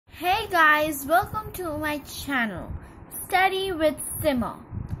Hey guys, welcome to my channel, Study with Simmer.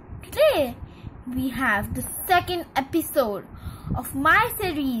 Today we have the second episode of my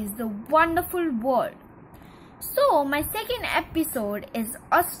series, The Wonderful World. So my second episode is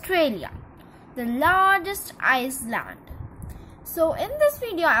Australia, the largest island. So in this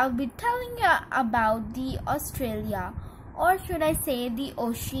video I'll be telling you about the Australia, or should I say the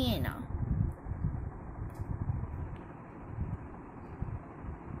Oceania.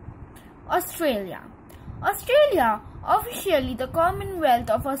 Australia, officially the Commonwealth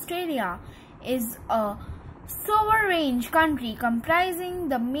of Australia, is a sovereign country comprising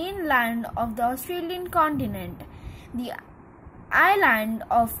the mainland of the Australian continent, the island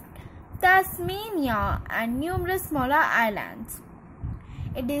of Tasmania, and numerous smaller islands.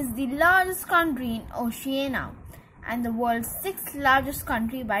 It is the largest country in Oceania and the world's sixth largest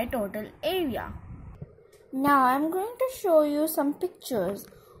country by total area. Now I'm going to show you some pictures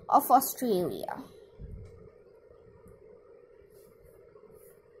of Australia.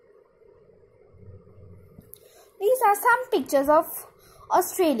 These are some pictures of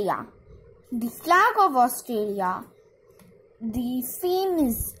Australia. The flag of Australia, the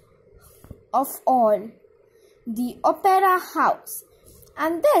famous of all, the Opera House,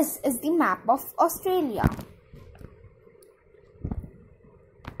 and this is the map of Australia.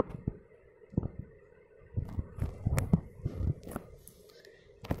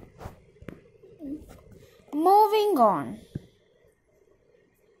 Moving on.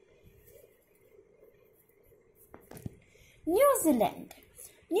 New Zealand.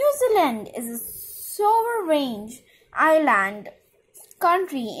 New Zealand is a sovereign island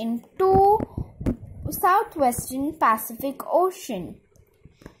country in two southwestern Pacific Ocean.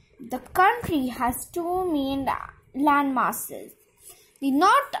 The country has two main landmasses, the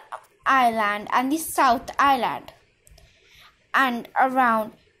North Island and the South Island, and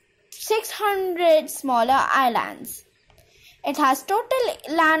around 600 smaller islands. It has total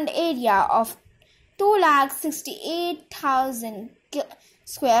land area of 268,000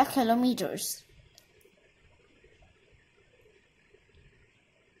 square kilometers.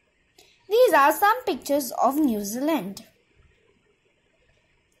 These are some pictures of New Zealand.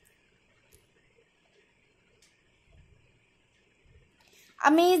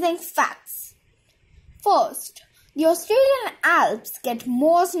 Amazing facts. First, the Australian Alps get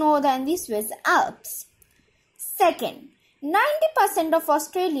more snow than the Swiss Alps. Second, 90% of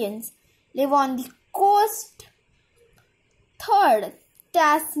Australians live on the coast. Third,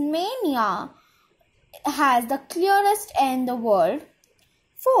 Tasmania has the clearest air in the world.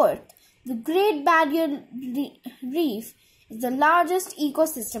 Fourth, the Great Barrier Reef is the largest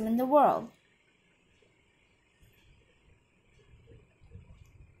ecosystem in the world.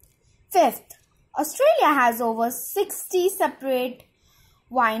 Fifth, Australia has over 60 separate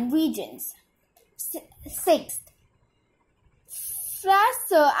wine regions. Sixth,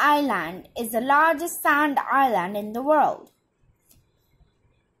 Fraser Island is the largest sand island in the world.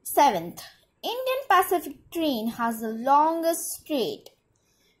 Seventh, Indian Pacific Train has the longest straight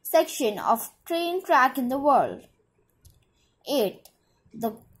section of train track in the world. Eighth,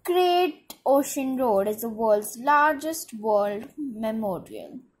 the Great Ocean Road is the world's largest world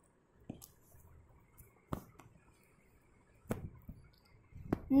memorial.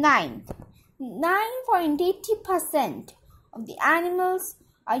 Ninth, 9.80% of the animals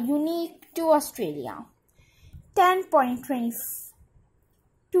are unique to Australia.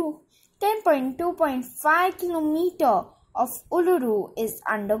 10.2.5 kilometer of Uluru is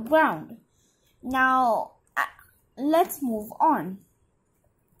underground. Now, let's move on.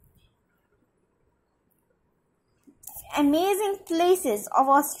 Amazing places of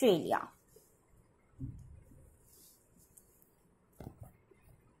Australia.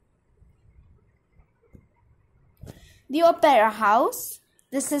 The Opera House.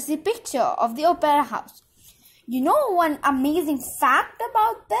 This is the picture of the Opera House. You know one amazing fact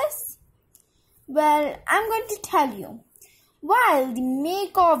about this? Well, I'm going to tell you. While the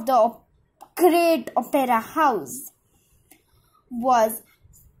maker of the Great Opera House was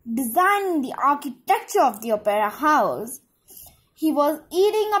designing the architecture of the Opera House, he was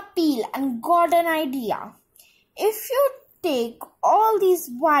eating a peel and got an idea. If you take all these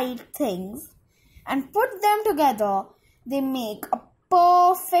white things and put them together, they make a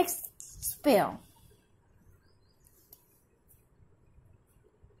perfect sphere.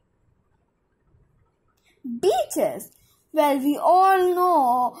 Beaches. Well, we all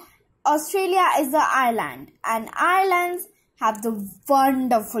know Australia is an island, and islands have the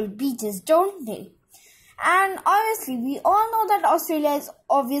wonderful beaches, don't they? And obviously, we all know that Australia is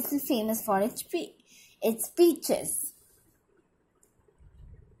obviously famous for its beaches.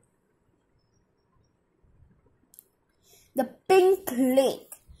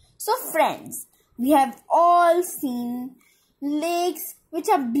 lake. So friends, we have all seen lakes which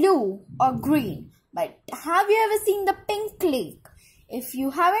are blue or green, but have you ever seen the pink lake? If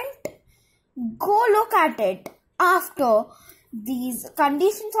you haven't, go look at it after these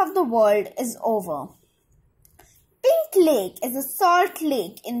conditions of the world is over. Pink Lake is a salt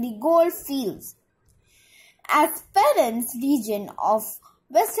lake in the Goldfields, Esperance region of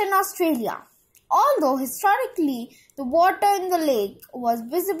Western Australia. Although historically the water in the lake was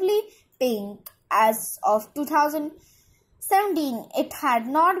visibly pink as of 2017, it had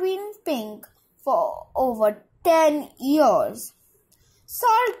not been pink for over 10 years.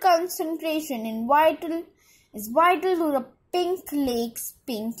 Salt concentration is vital to the Pink Lake's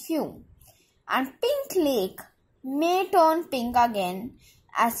pink hue, and Pink Lake may turn pink again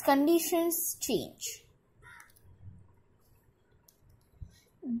as conditions change.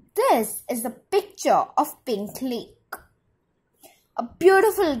 This is a picture of Pink Lake. A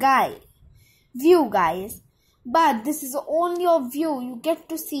beautiful view, guys. But this is only a view you get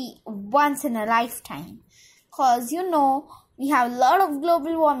to see once in a lifetime. Because we have a lot of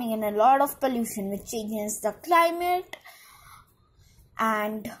global warming and a lot of pollution which changes the climate.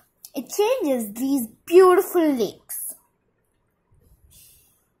 And it changes these beautiful lakes.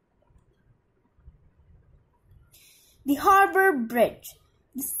 The Harbour Bridge.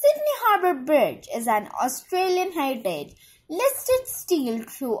 The Sydney Harbour Bridge is an Australian heritage listed steel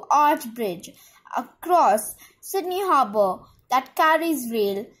through arch bridge across Sydney Harbour that carries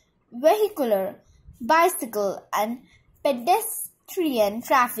rail, vehicular, bicycle and pedestrian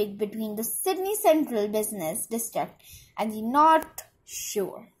traffic between the Sydney Central Business District and the North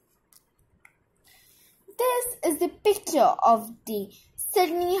Shore. This is the picture of the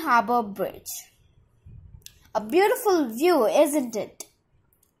Sydney Harbour Bridge. A beautiful view, isn't it?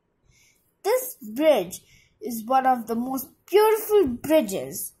 This bridge is one of the most beautiful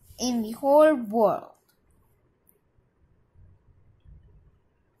bridges in the whole world.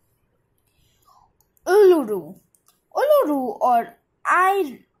 Uluru. Uluru or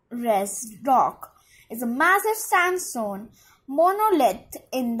Ayers Rock is a massive sandstone monolith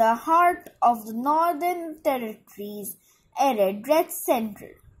in the heart of the Northern Territory's arid red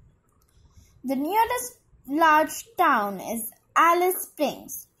central. The nearest large town is Alice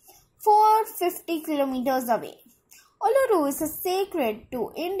Springs, 450 kilometers away. Uluru is sacred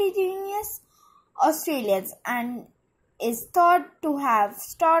to Indigenous Australians and is thought to have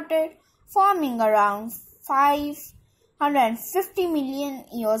started forming around 550 million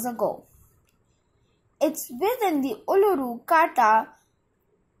years ago. It's within the Uluru-Kata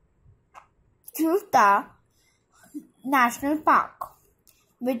Tjuta National Park,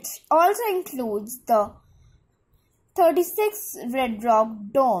 which also includes the 36 red rock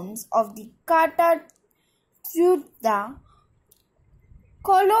domes of the Kata Tjuta,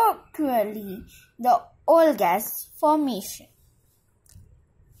 colloquially the Olgas Formation.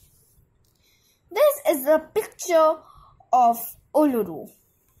 This is a picture of Uluru.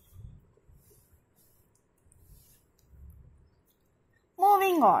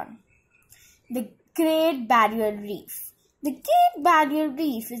 Moving on, the Great Barrier Reef. The Great Barrier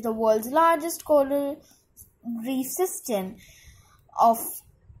Reef is the world's largest coral reef system of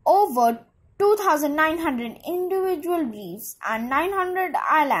over 2,900 individual reefs and 900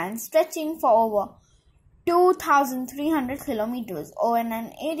 islands stretching for over 2,300 kilometers over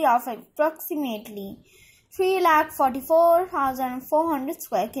an area of approximately 344,400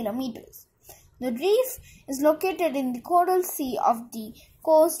 square kilometers. The reef is located in the Coral Sea off the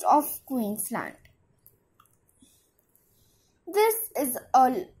coast of Queensland. This is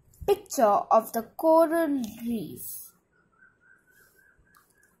a picture of the coral reef.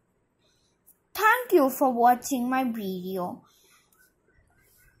 Thank you for watching my video.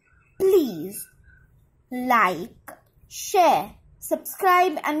 Please like, share,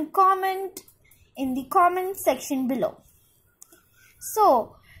 subscribe and comment in the comment section below.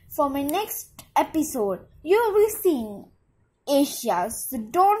 So, for my next episode, you will be seeing Asia. So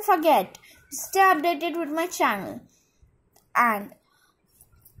don't forget to stay updated with my channel. And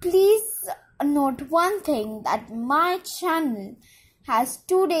please note one thing, that my channel has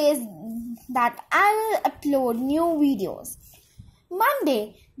 2 days that I will upload new videos.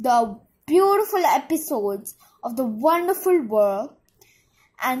 Monday, the beautiful episodes of The Wonderful World,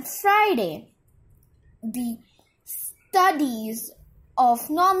 and Friday, the studies of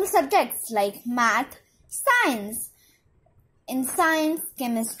normal subjects like math, science, in science,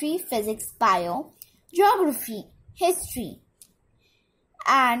 chemistry, physics, bio, geography, history,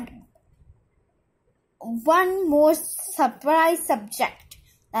 and one more surprise subject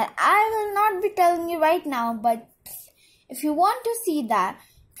that I will not be telling you right now, but If you want to see that,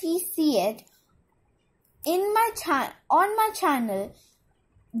 please see it on my channel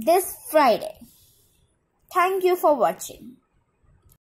this Friday. Thank you for watching.